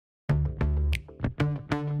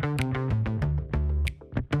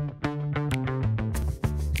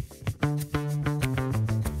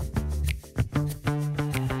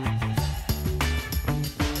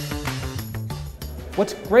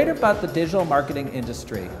What's great about the digital marketing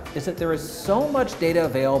industry is that there is so much data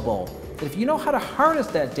available that if you know how to harness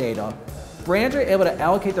that data, brands are able to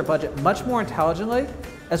allocate their budget much more intelligently,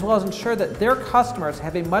 as well as ensure that their customers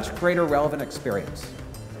have a much greater relevant experience.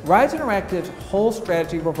 Rise Interactive's whole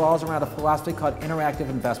strategy revolves around a philosophy called interactive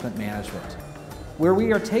investment management, where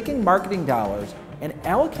we are taking marketing dollars and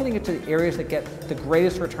allocating it to the areas that get the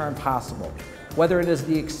greatest return possible. Whether it is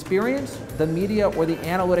the experience, the media, or the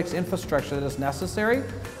analytics infrastructure that is necessary,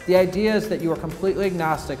 the idea is that you are completely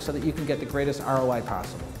agnostic so that you can get the greatest ROI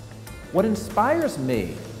possible. What inspires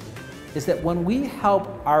me is that when we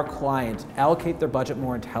help our clients allocate their budget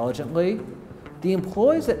more intelligently, the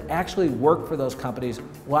employees that actually work for those companies'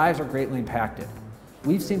 lives are greatly impacted.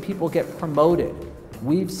 We've seen people get promoted.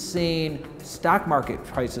 We've seen stock market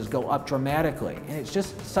prices go up dramatically. And it's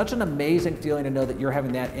just such an amazing feeling to know that you're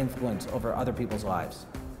having that influence over other people's lives.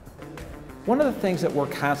 One of the things that we're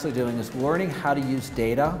constantly doing is learning how to use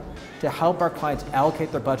data to help our clients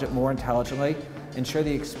allocate their budget more intelligently, ensure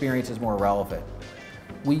the experience is more relevant.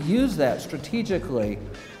 We use that strategically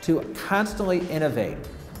to constantly innovate.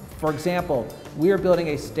 For example, we are building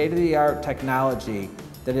a state-of-the-art technology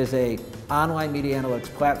that is an online media analytics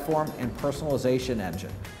platform and personalization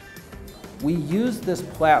engine. We use this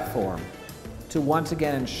platform to once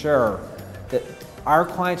again ensure that our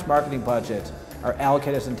clients' marketing budgets are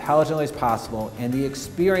allocated as intelligently as possible and the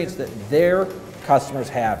experience that their customers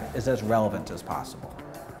have is as relevant as possible.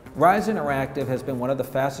 Rise Interactive has been one of the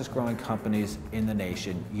fastest growing companies in the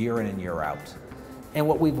nation year in and year out. And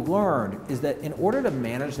what we've learned is that in order to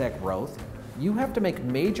manage that growth, you have to make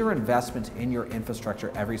major investments in your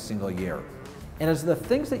infrastructure every single year. And as the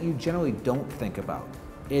things that you generally don't think about,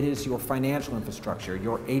 it is your financial infrastructure,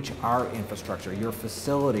 your HR infrastructure, your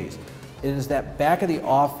facilities. It is that back of the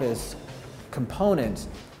office component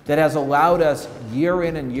that has allowed us year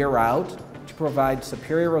in and year out to provide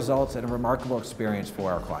superior results and a remarkable experience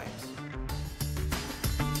for our clients.